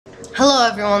Hello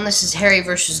everyone, this is Harry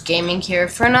versus Gaming here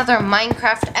for another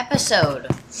Minecraft episode.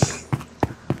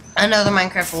 Another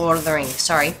Minecraft Lord of the Rings,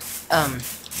 sorry.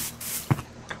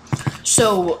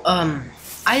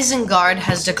 Isengard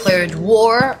has declared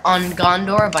war on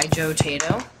Gondor by Joe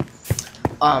Tato.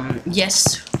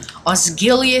 Yes,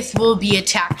 Osgiliath will be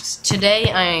attacked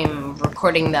today. I'm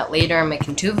recording that later. I'm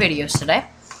making 2 videos today.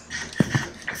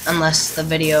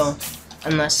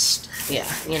 Yeah,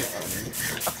 you know.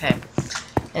 Okay.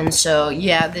 And so,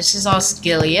 yeah, this is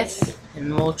osgiliath,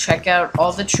 and we'll check out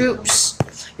all the troops.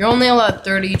 You're only allowed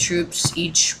 30 troops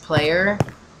each player.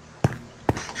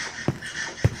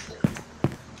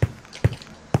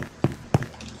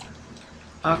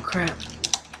 Oh, crap.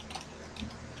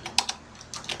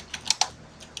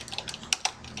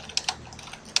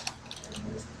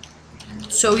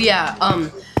 So, yeah,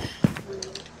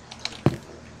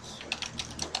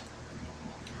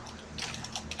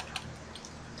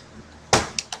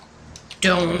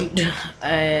 Don't.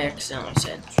 I accidentally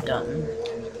said done.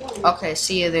 Okay,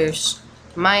 see, there's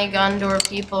my Gondor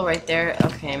people right there.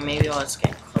 Okay, maybe let's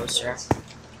get closer.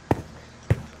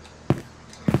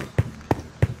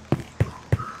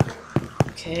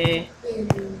 Okay.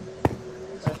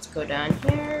 Let's go down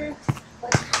here.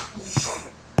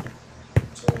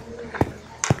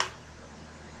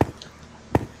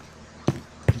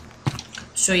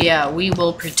 So yeah, we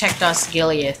will protect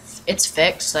Osgiliath. It's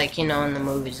fixed, like, you know, in the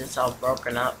movies it's all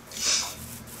broken up.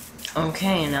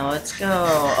 Okay, now let's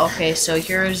go. Okay, so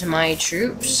here's my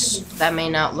troops. That may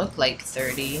not look like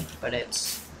 30, but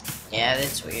it's... yeah,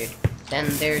 that's weird. Then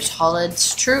there's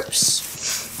Hollad's troops.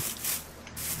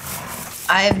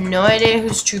 I have no idea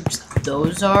whose troops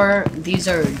those are. These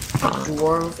are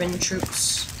dwarven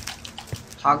troops.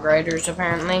 Hog riders,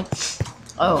 apparently.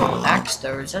 Oh, axe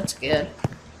throwers, that's good.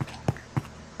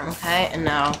 Okay, and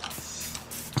now...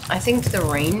 I think the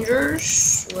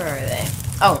Rangers, where are they?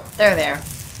 Oh, they're there.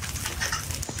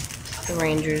 The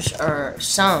Rangers are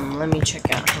some. Let me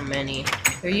check out how many.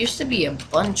 There used to be a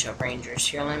bunch of Rangers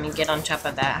here. Let me get on top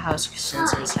of that house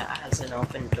since it has an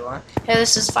open door. Hey,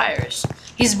 this is Fires.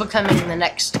 He's becoming the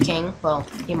next king. Well,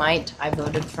 he might. I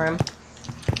voted for him.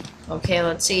 Okay,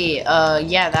 let's see.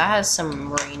 Yeah, that has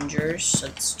some Rangers.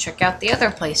 Let's check out the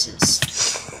other places.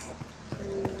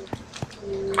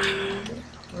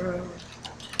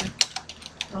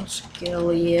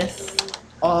 Osgiliath,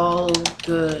 all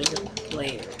good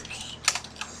players.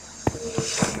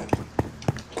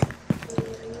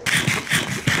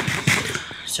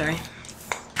 Sorry.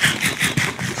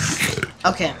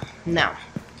 Okay, now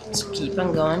let's keep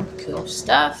on going. Cool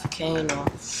stuff. Okay, no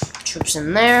troops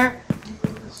in there.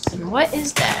 And what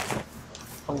is that?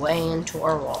 Away into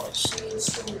our walls.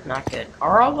 Not good.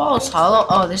 Are our walls hollow?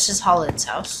 Oh, this is Hollad's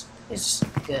house. It's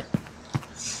good.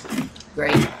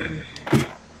 Great.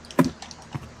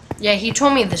 Yeah, he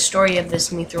told me the story of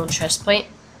this mithril chestplate,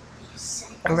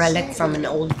 a relic from an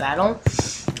old battle.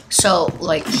 So,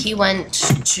 like, he went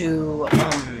to,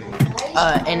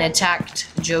 and attacked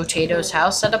Joe Tato's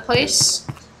house at a place.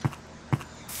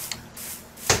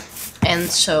 And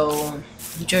so,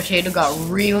 Joe Tato got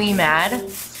really mad,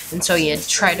 and so he had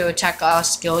tried to attack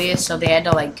Osgiliath, so they had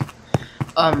to, like,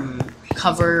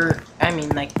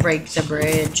 break the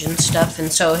bridge and stuff.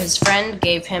 And so his friend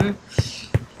gave him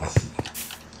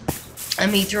a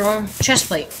mithril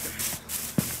chestplate.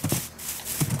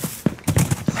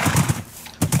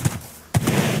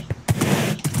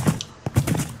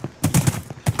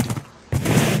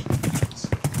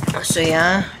 So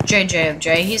yeah,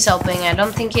 JJFJ, he's helping. I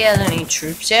don't think he has any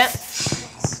troops yet,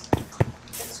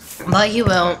 but he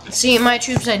will. See, my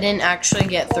troops, I didn't actually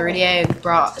get 30. I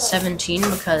brought 17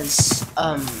 because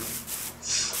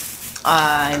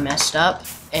I messed up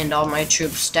and all my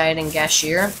troops died in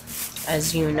Gashir,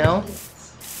 as you know.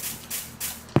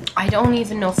 I don't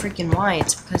even know freaking why.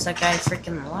 It's because that guy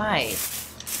freaking lied.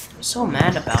 I'm so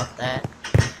mad about that.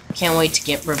 Can't wait to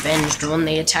get revenged when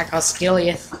they attack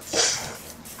Osgiliath.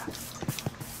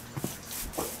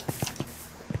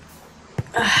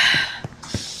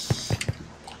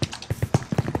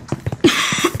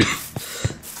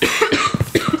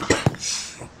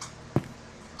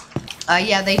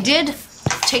 Yeah, they did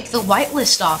take the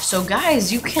whitelist off, so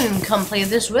guys, you can come play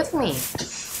this with me.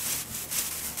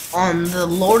 On the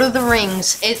Lord of the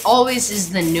Rings, it always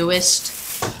is the newest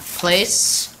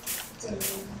place.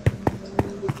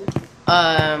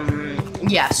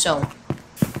 Yeah, so.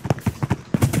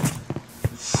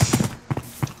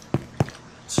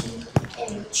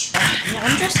 Yeah,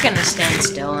 I'm just gonna stand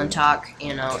still and talk,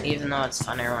 you know, even though it's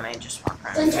funnier when I just walk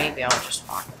around. Maybe I'll just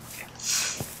walk. Okay.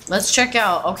 Let's check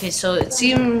out. Okay, so it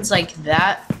seems like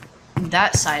that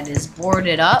side is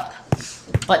boarded up,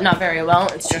 but not very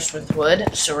well. It's just with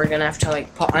wood, so we're gonna have to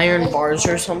like put iron bars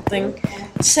or something.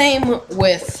 Same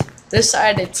with this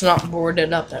side, it's not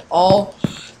boarded up at all.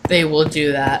 They will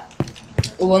do that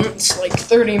once, like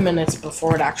 30 minutes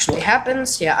before it actually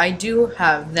happens. Yeah, I do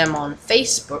have them on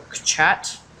Facebook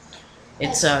chat.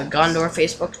 It's a Gondor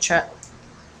Facebook chat.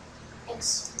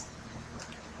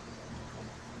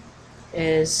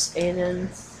 Is Aiden?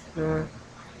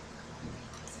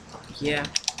 Yeah.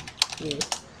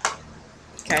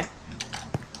 Okay.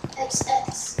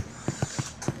 XX.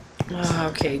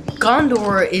 Okay,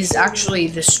 Gondor is actually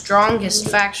the strongest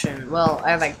faction. Well,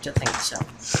 I like to think so.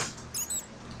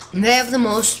 They have the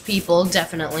most people,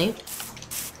 definitely.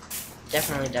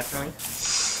 Definitely.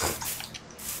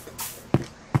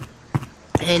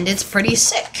 And it's pretty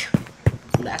sick.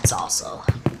 That's also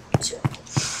too.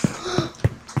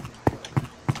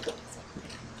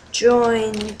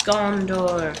 Join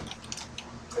Gondor.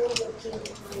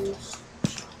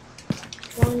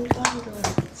 Join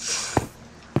Gondor.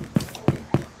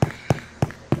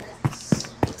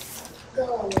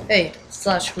 Hey,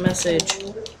 slash message.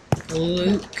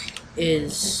 Luke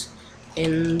is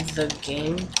in the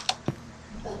game.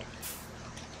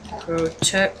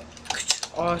 Protect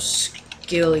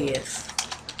osgiliath.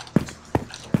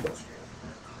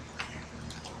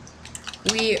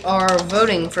 We are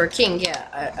voting for a king. Yeah,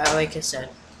 I like I said.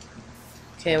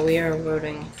 Okay, we are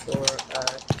voting for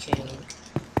a king.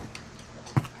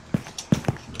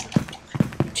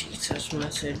 Jesus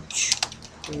message.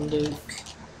 Luke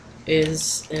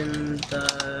is in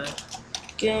the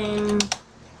game.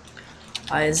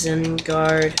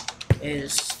 Isengard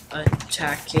is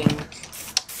attacking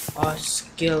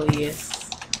osgiliath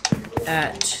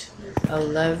at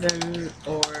 11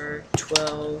 or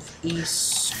 12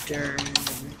 Eastern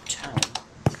time.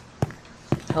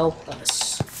 Help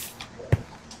us.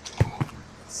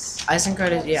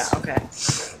 Isengard is, yeah, okay.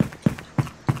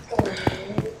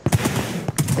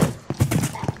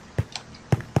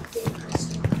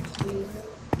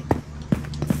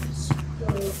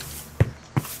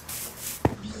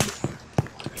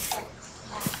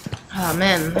 Oh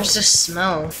man, there's this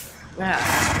smell. Yeah,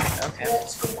 okay.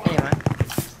 Anyway.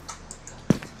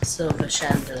 Silver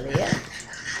chandelier.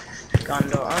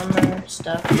 Gondor armor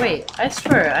stuff. Wait, I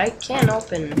swear, I can't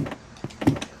open.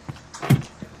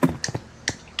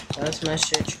 Let's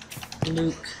message.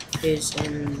 Luke is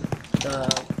in the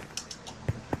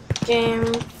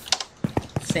game.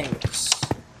 Thanks.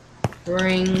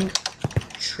 Bring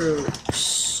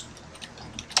troops.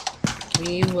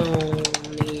 We will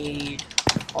need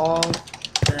all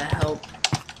the help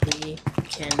we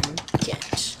can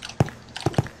get.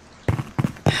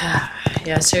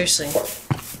 Yeah, seriously.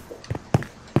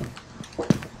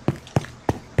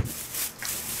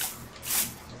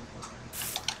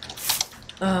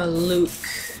 Luke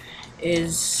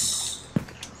is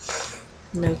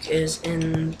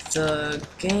in the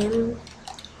game.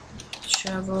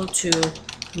 Travel to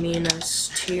Minas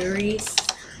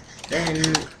Tirith,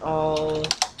 then I'll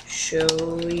show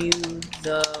you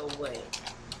the way.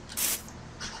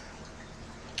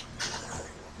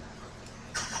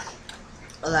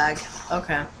 Lag.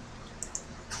 Okay.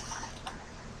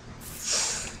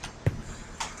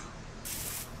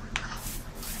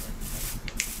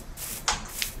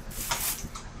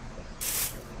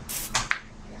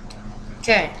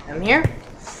 Okay, I'm here.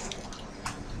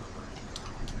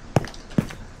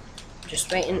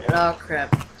 Just waiting. Oh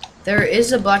crap. There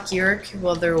is a Black Yurik.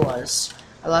 Well, there was.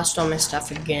 I lost all my stuff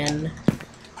again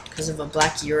because of a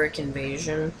Black Yurik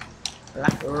invasion.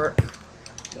 Black Yurik.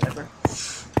 Whatever.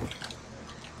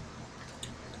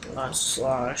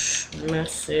 Slash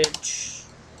message.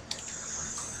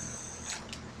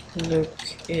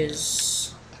 Luke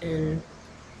is in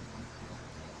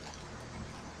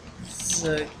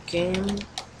the game.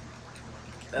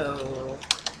 Oh,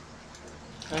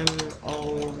 I'm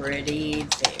already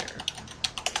there.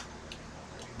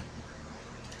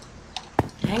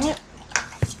 Dang it.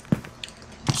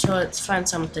 So let's find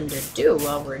something to do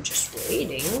while we're just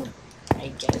waiting, I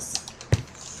guess.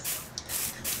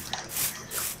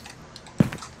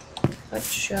 What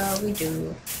shall we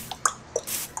do?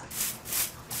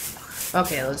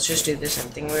 Okay, let's just do the same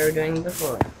thing we were doing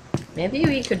before. Maybe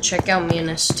we could check out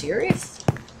Minas Tirith?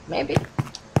 Maybe.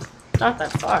 Not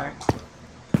that far.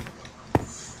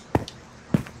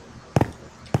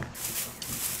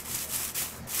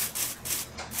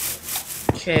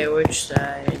 Okay, which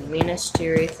side? Minas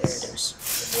Tirith, there it is.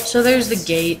 So there's the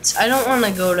gates. I don't want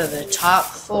to go to the top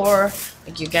floor,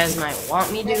 like you guys might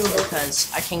want me to, because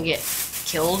I can get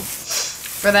killed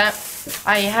for that.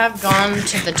 I have gone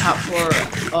to the top floor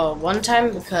one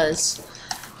time because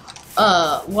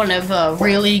one of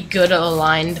really good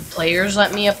aligned players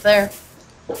let me up there.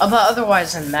 But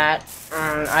otherwise than that,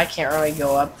 I can't really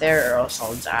go up there or else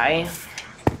I'll die.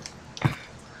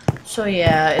 So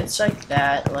yeah, it's like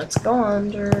that. Let's go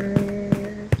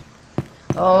under.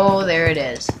 Oh, there it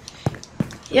is.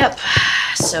 Yep.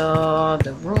 So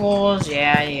the rules,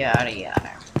 yeah, yada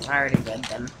yada. I already read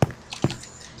them.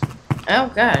 Oh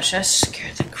gosh, that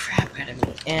scared the crap out of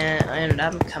me. And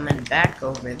I'm coming back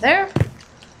over there.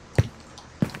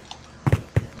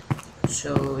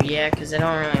 So yeah, because I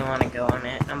don't really want to go on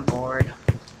it. I'm bored.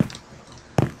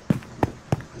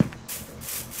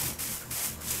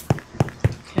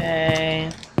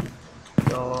 Okay.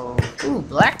 Go. Ooh,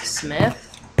 blacksmith.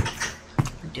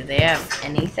 Do they have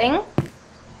anything?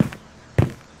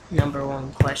 Number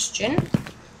one question.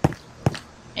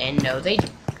 And no, they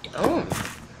don't.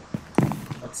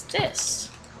 What's this?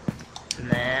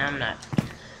 Nah,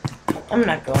 I'm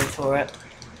not going for it.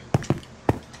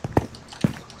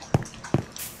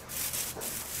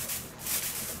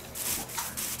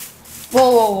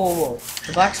 Whoa.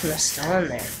 The blacksmith's still in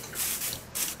there.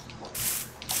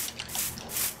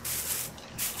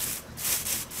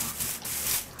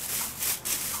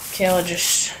 Okay, I'll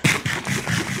just...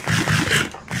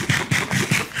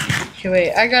 Okay,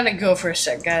 wait, I gotta go for a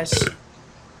sec, guys.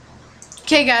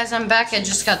 Okay, guys, I'm back. I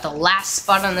just got the last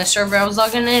spot on the server. I was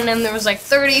logging in, and there was like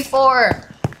 34.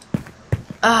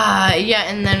 Yeah,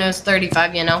 and then it was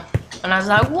 35, you know? And I was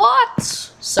like, what?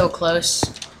 So close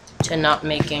to not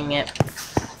making it.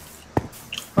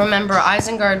 Remember,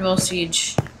 Isengard will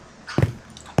siege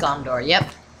Gondor. Yep,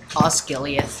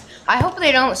 Osgiliath. I hope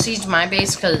they don't siege my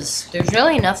base, because there's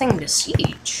really nothing to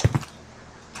siege.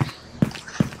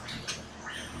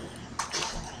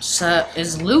 So,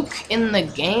 is Luke in the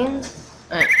game?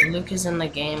 Luke is in the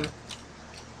game.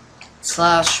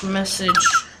 / message.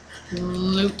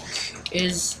 Luke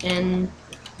is in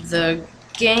the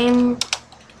game.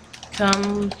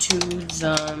 Come to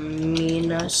the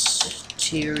Minas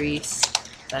Tirith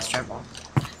fast travel.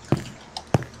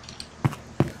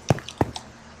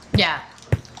 Yeah.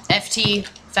 FT,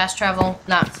 fast travel,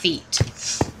 not feet.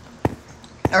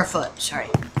 Or foot, sorry.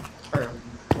 Or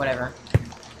whatever.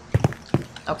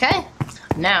 Okay.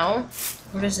 Now,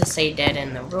 what does it say dead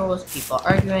in the rules? People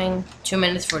arguing. 2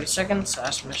 minutes, 40 seconds.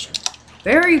 Last mission.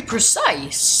 Very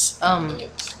precise. The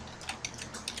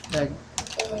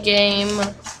game.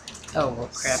 Oh, well,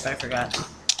 crap, I forgot.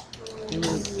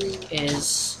 Luke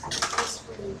is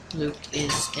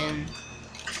in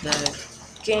the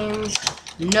game.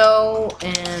 No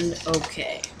and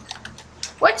okay.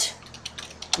 What?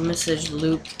 Message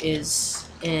Luke is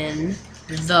in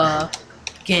the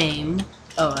game.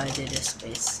 Oh, I did a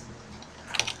space.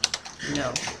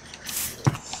 No.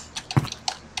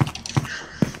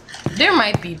 There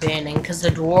might be banning because the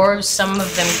dwarves, some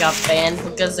of them got banned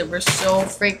because they were so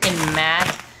freaking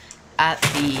mad at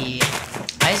the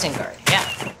Isengard. Yeah.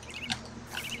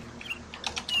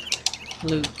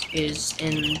 Luke is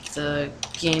in the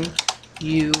game.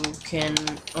 You can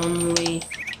only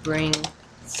bring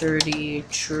 30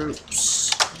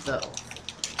 troops, though.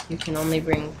 You can only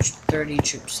bring 30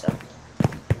 troops, though.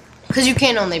 Because you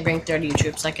can only bring 30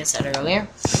 troops, like I said earlier.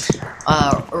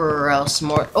 Or else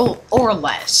more. Oh, or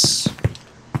less.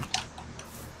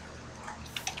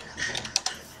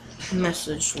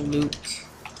 Message Luke.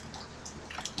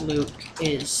 Luke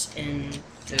is in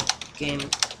the game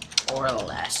or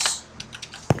less.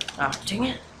 Oh, dang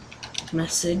it.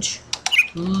 Message.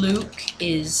 Luke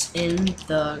is in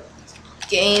the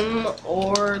game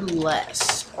or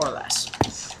less. Or less.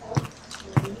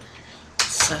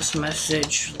 Says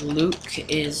message. Luke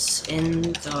is in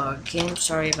the game.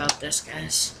 Sorry about this,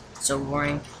 guys. So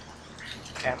boring.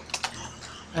 Okay.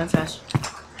 I'm fast.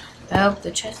 I hope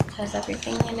the chest has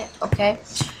everything in it. Okay.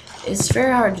 It's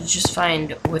very hard to just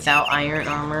find without iron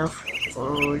armor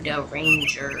for the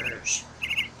rangers.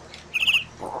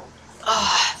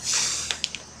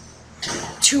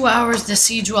 2 hours the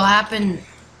siege will happen.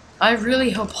 I really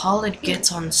hope Hollid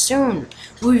gets on soon.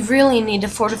 We really need to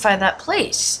fortify that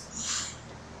place.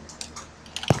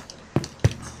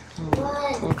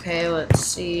 Okay, let's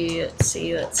see.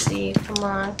 Come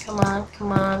on.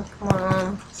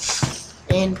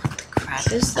 And what the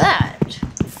crap is that?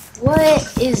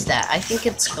 What is that? I think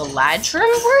it's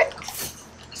Galadrim brick?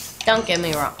 Don't get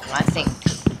me wrong, I think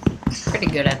I'm pretty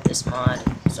good at this mod.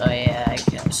 So yeah, I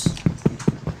guess.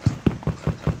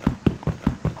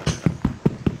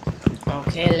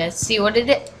 Okay, let's see what it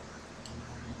is.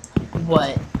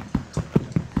 What?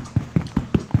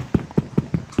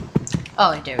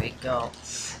 Oh, there we go.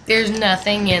 There's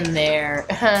nothing in there.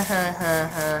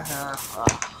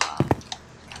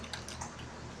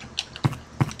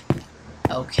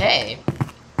 Okay.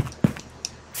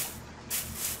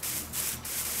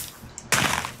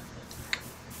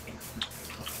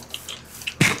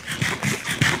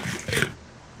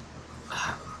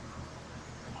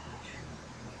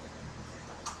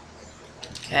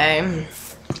 Okay.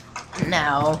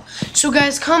 Now, so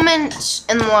guys, comment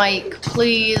and like,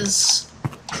 please.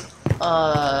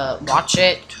 Watch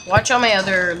it. Watch all my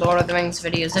other Lord of the Rings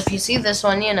videos. If you see this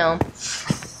one, you know,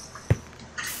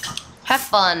 have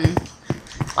fun.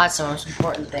 That's the most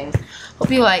important thing.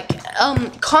 Hope you like.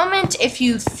 Comment if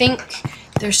you think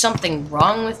there's something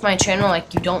wrong with my channel,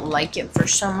 like you don't like it for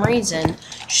some reason.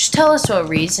 Just tell us what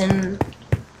reason,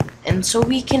 and so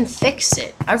we can fix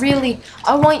it. I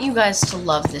want you guys to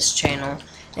love this channel,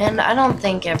 and I don't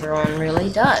think everyone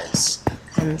really does.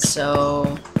 And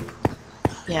so,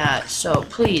 yeah, so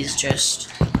please just,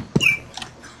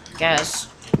 guys,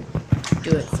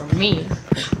 do it for me.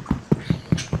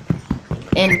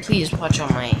 And please watch all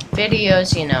my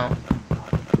videos, you know,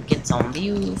 get some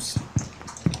views.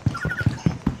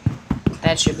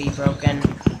 That should be broken.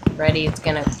 Ready? It's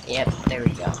gonna, yep, there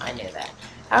we go. I knew that.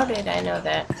 How did I know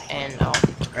that? And I'll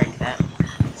break that.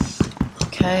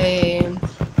 Okay.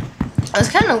 That's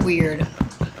kind of weird.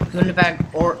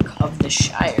 Goonabag Orc of the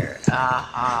Shire. Ah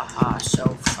ha ha, so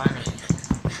funny.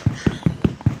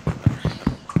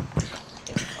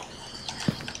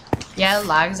 Yeah, it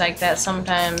lags like that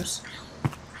sometimes.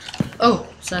 Oh,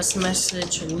 so that's the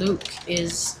message. Luke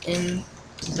is in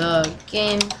the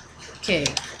game. Okay,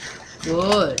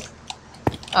 good.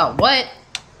 Oh, what?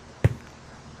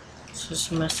 So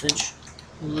this message.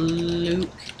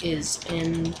 Luke is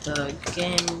in the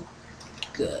game.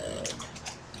 Good.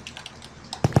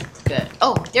 Good.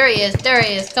 Oh, there he is. There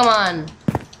he is. Come on.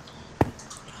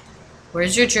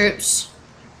 Where's your troops?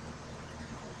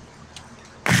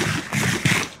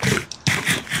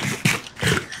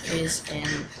 Is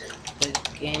in the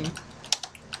game.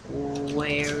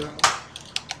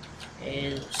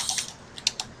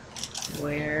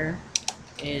 Where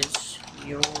is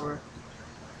your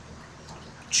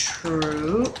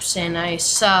troops? And I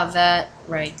saw that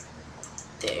right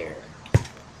there.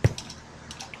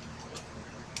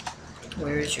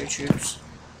 Where is your troops?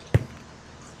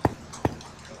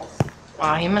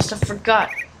 Wow, he must have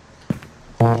forgot.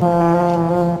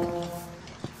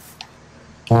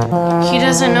 He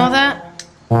doesn't know that?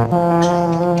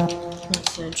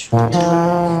 Message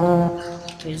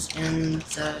is in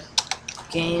the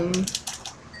game.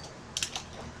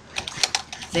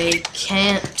 They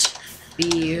can't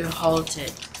be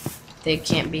halted. They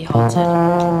can't be halted.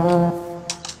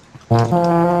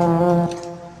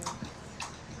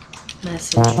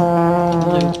 Message.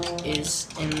 Luke is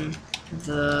in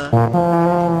the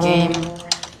game.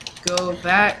 Go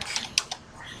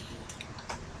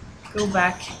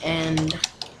back and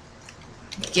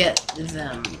get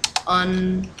them.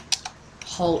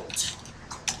 Unhalt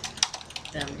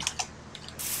them.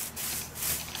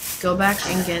 Go back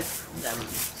and get them.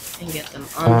 And get them.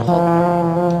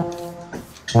 Unhalt.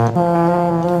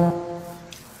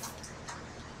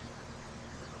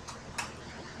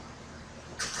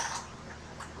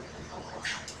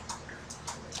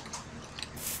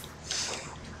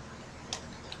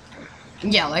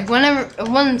 Yeah, like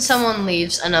when someone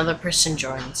leaves, another person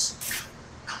joins.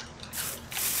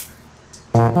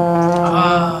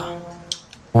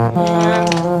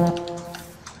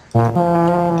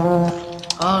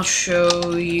 I'll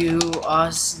show you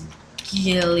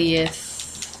osgiliath.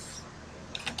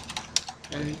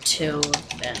 Until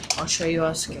then, I'll show you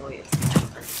osgiliath.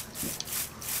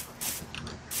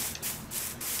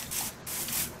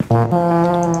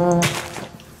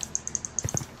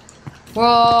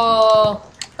 Whoa.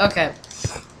 Okay.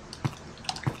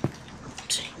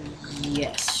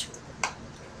 Yes.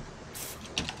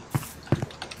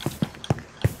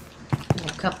 A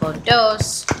couple of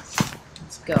those.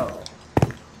 Let's go.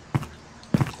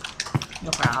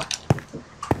 No problem.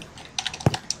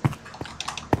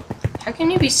 How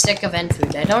can you be sick of end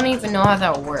food? I don't even know how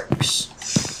that works.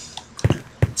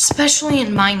 Especially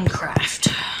in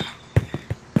Minecraft.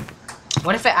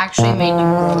 What if it actually made you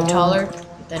grow taller?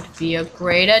 That'd be a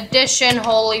great addition.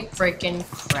 Holy freaking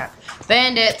crap.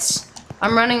 Bandits!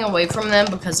 I'm running away from them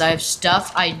because I have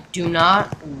stuff I do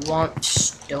not want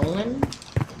stolen.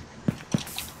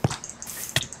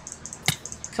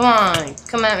 Come on.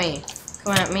 Come at me.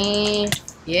 Come at me.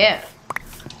 Yeah.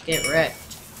 Get wrecked.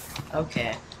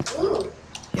 Okay. Ooh.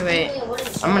 Here, wait.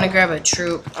 I'm gonna grab a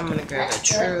troop. I'm gonna grab a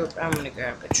troop. I'm gonna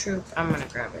grab a troop. I'm gonna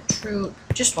grab a troop.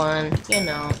 Just one. You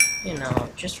know,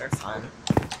 just for fun.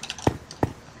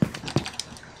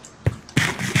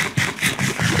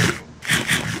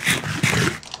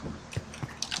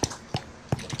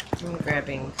 I'm gonna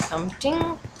grabbing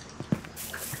something.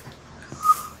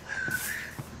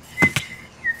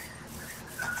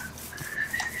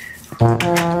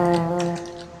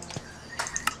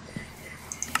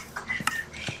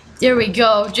 There we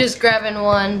go, just grabbing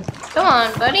one. Come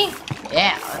on, buddy.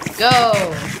 Yeah, let's go.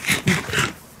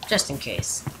 Just in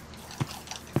case.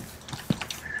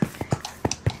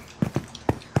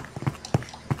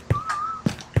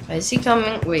 Is he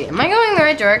coming? Wait, am I going the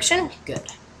right direction? Good,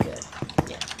 good.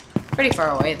 Yeah. Pretty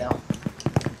far away, though.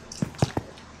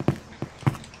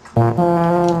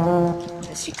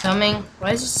 Is he coming?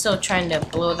 Why is he still trying to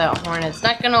blow that horn? It's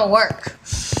not gonna work.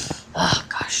 Oh,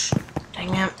 gosh.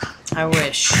 Dang it. I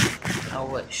wish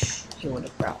he would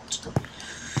have brought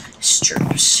his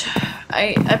troops.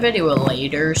 I bet he will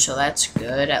later, so that's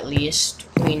good. At least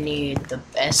we need the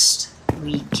best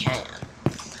we can.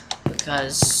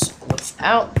 Because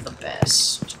without the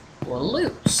best, we'll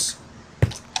lose.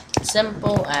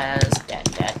 Simple as that.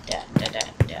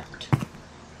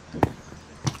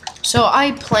 So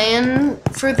I plan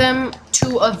for them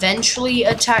to eventually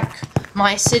attack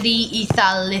my city,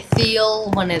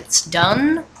 Ethalithiel, when it's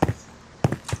done.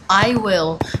 I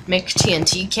will make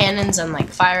TNT cannons and like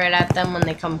fire it at them when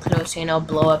they come close, you know,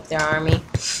 blow up their army.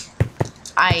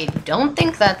 I don't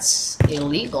think that's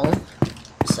illegal,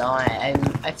 so I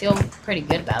feel pretty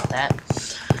good about that.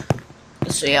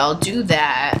 So yeah, I'll do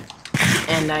that,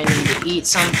 and I need to eat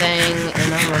something,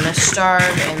 and I'm gonna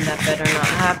starve, and that better not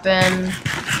happen.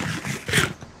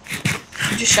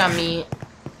 You just shot me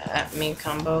at me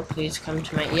combo. Please come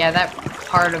to my. Yeah, that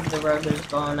part of the road was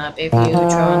blowing up. If you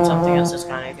throw in something else, it's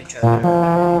gonna get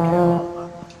thrown.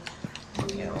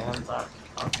 Okay, one thought.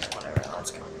 Okay, whatever.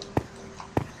 Let's go.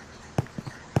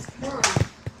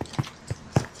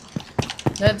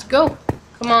 Let's go.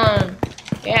 Come on.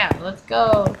 Yeah, let's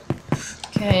go.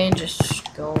 Okay, just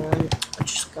going.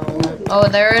 Oh,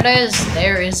 there it is.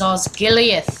 There is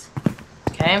osgiliath.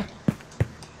 Okay.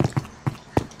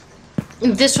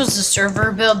 If this was the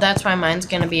server build, that's why mine's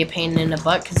gonna be a pain in the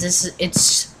butt, because it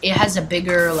has a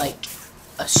bigger, like,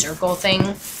 a circle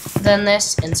thing than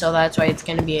this, and so that's why it's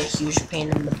gonna be a huge pain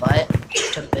in the butt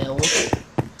to build.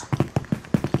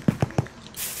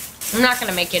 I'm not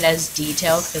gonna make it as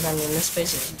detailed, because I mean this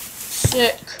place is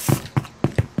sick.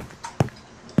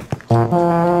 And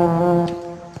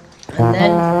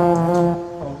then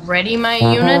I'll ready my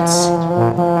units,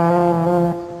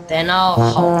 then I'll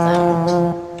halt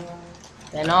them.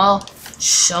 Then I'll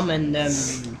summon them.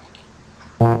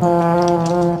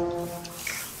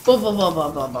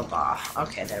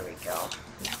 Okay, there we go.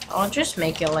 I'll just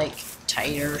make it like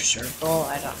tighter circle.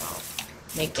 I don't know.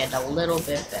 Make it a little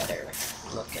bit better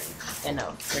looking than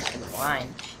a freaking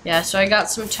line. Yeah, so I got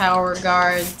some tower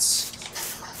guards.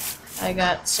 I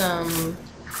got some.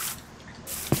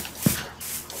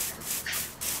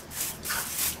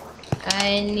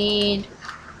 I need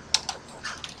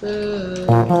food.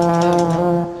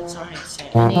 That's not how you say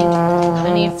it.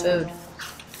 I need food.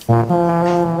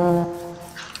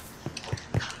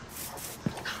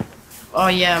 Oh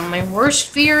yeah, my worst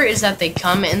fear is that they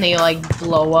come and they like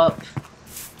blow up.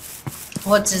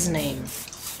 What's his name?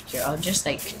 Here, I'll just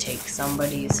like take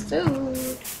somebody's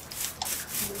food.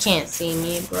 Can't see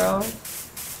me, bro.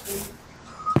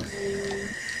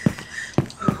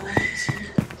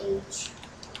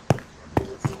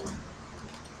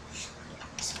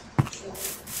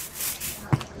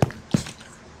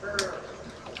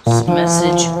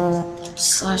 Message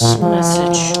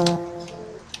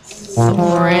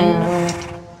Thorin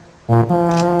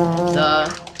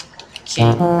the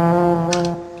King.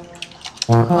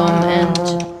 Come and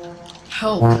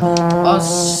help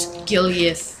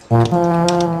osgiliath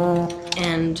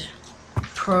and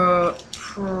protect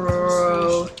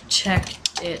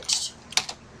it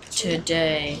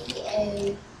today.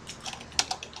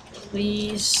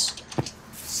 Please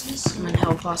come and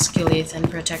help osgiliath and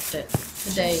protect it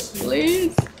today,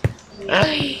 please.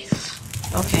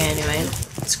 Okay, anyway,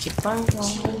 let's keep on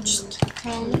going. Just keep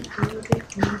on.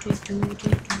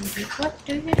 What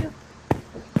do you do?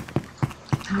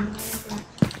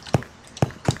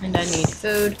 And I need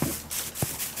food.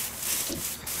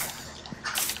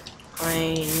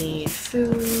 I need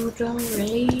food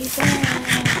really bad.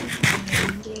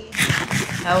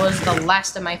 That was the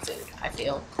last of my food. I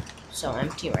feel so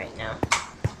empty right now.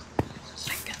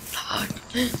 Second thought.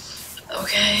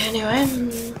 Okay, anyway.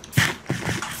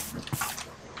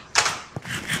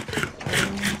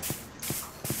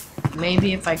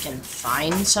 Maybe if I can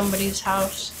find somebody's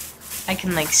house, I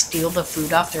can like steal the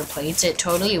food off their plates. It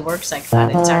totally works like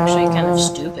that. It's actually kind of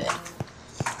stupid.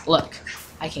 Look,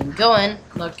 I can go in.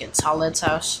 Look, it's Solid's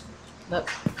house.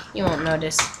 Look, you won't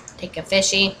notice. Take a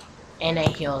fishy. and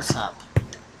it heals up.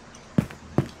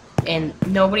 And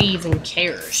nobody even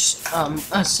cares.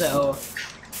 So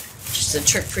just a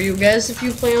trick for you guys if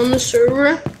you play on the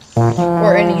server.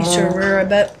 Or any server, I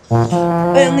bet.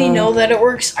 I only know that it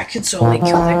works. I could totally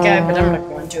kill that guy, but I'm not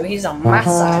going to. He's on my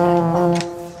side.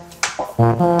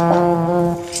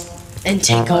 And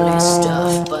take all his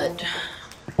stuff, but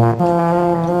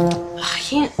I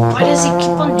can't. Why does he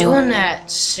keep on doing that?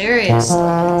 Seriously.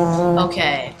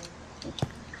 Okay.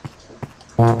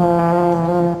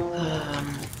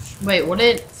 Wait, what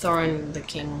did Thorin the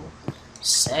King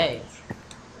say?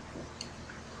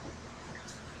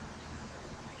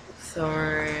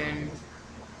 Thorin.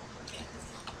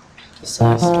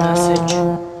 Slash message.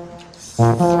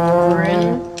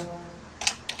 Thorin.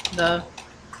 The.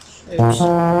 Oops.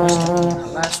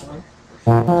 That last one.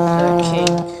 The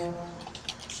king.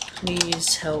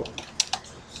 Please help.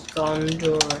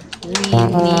 Gondor. We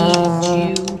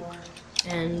need you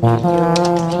and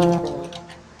your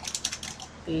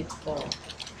people.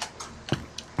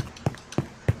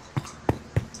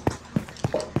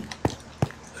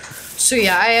 So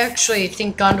yeah, I actually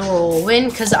think Gondor will win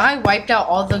because I wiped out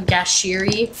all the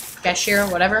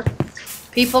Gashir, whatever,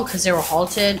 people because they were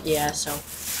halted. Yeah, so.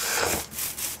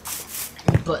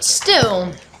 But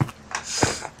still,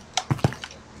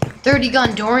 30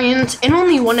 Gondorians, and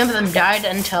only one of them died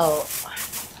until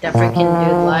that freaking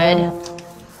dude lied.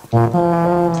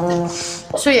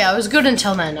 So yeah, it was good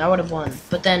until then. I would have won.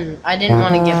 But then I didn't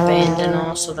want to get banned and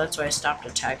all, so that's why I stopped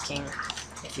attacking.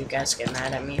 If you guys get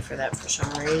mad at me for that for some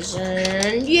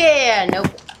reason. Yeah,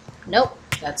 nope. Nope.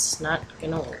 That's not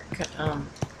gonna work.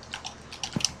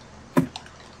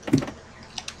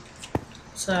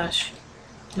 Slash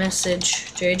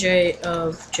message JJ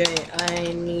of J.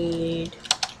 I need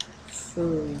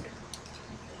food.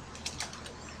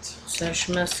 Slash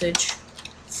message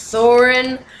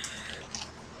Thorin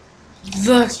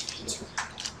the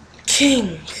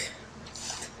King.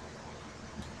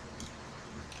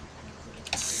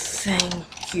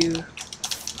 Thank you.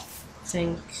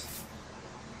 Thank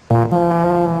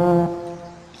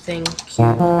you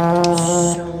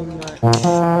so much.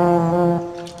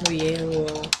 We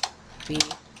will be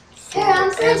Hey, I'm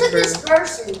friends with this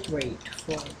person. Wait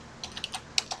for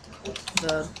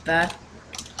the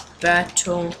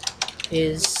battle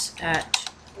is at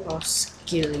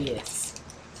Osgiliath.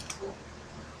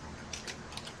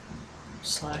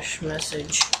 Slash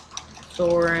message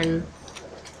Thorin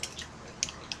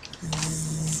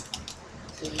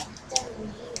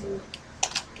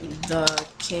the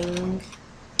King.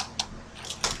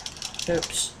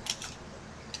 Oops.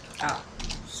 Ah.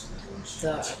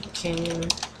 The King.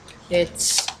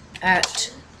 It's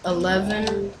at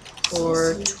 11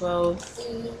 or 12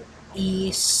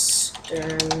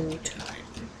 Eastern time.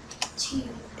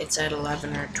 It's at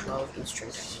 11 or 12 Eastern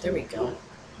time. There we go.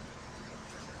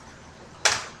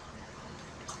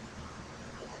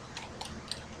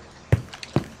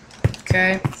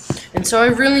 Okay, and so I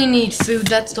really need food.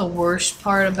 That's the worst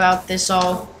part about this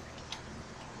all.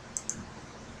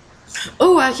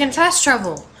 Oh, I can fast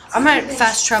travel. I might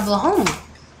fast travel home.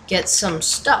 Get some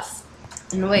stuff.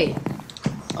 And wait.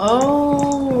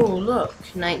 Oh, look.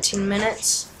 19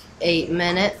 minutes. 8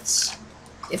 minutes.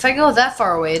 If I go that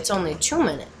far away, it's only 2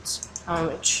 minutes.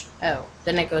 Which, oh,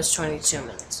 then it goes 22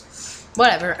 minutes.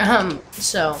 Whatever.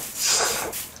 So.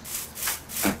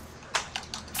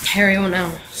 Harry will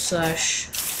now. Slash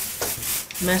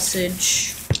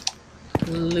message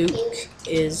Luke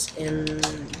is in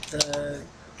the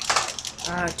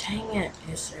dang it,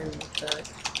 is in the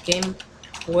game.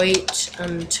 Wait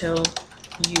until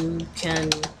you can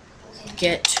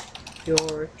get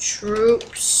your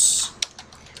troops,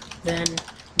 then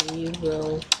we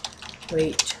will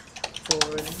wait for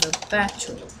the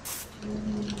battle.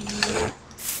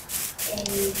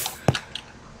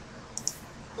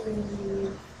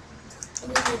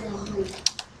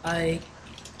 I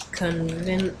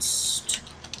convinced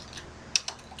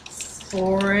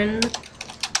Thorin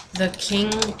the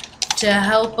King to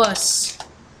help us.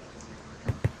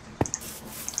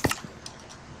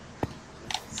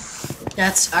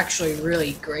 That's actually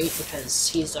really great because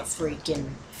he's a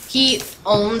freaking... He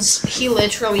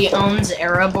literally owns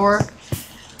Erebor.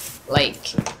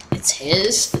 Like, it's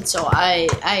his. And so I'd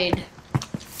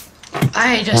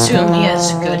assume he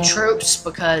has good troops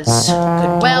because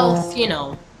good wealth, you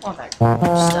know, all that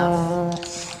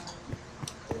stuff.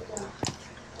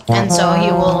 And so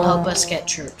he will help us get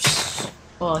troops.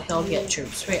 Well, he'll get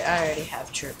troops. Wait, I already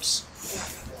have troops.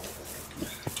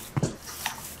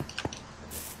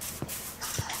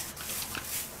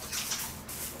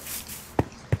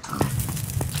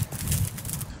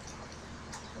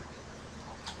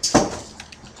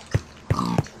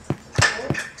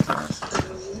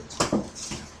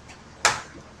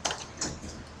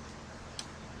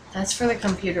 That's for the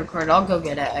computer cord. I'll go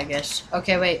get it, I guess.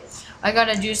 Okay, wait. I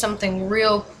gotta do something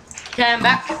real. Okay, I'm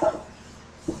back.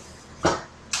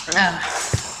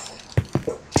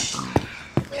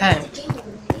 Okay.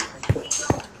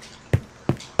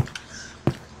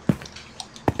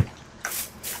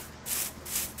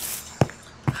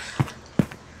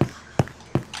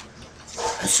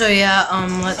 So yeah,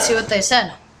 let's see what they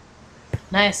said.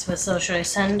 Nice, but so should I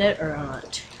send it or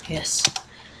not? Yes.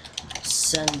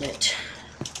 Send it.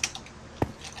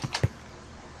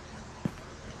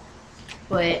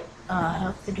 Wait,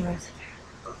 help the doors.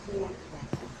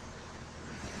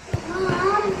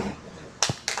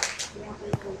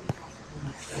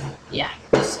 Yeah,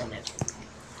 just send it.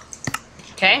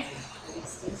 Okay?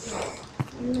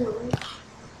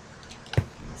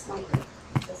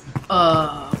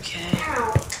 Okay.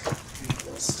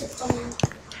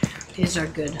 These are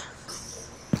good.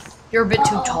 You're a bit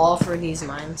too tall for these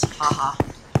mines. Haha.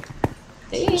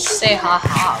 They say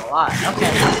haha a lot.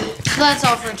 Okay. So that's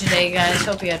all for today, guys.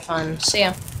 Hope you had fun. See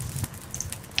ya.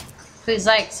 Please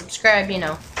like, subscribe, you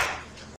know.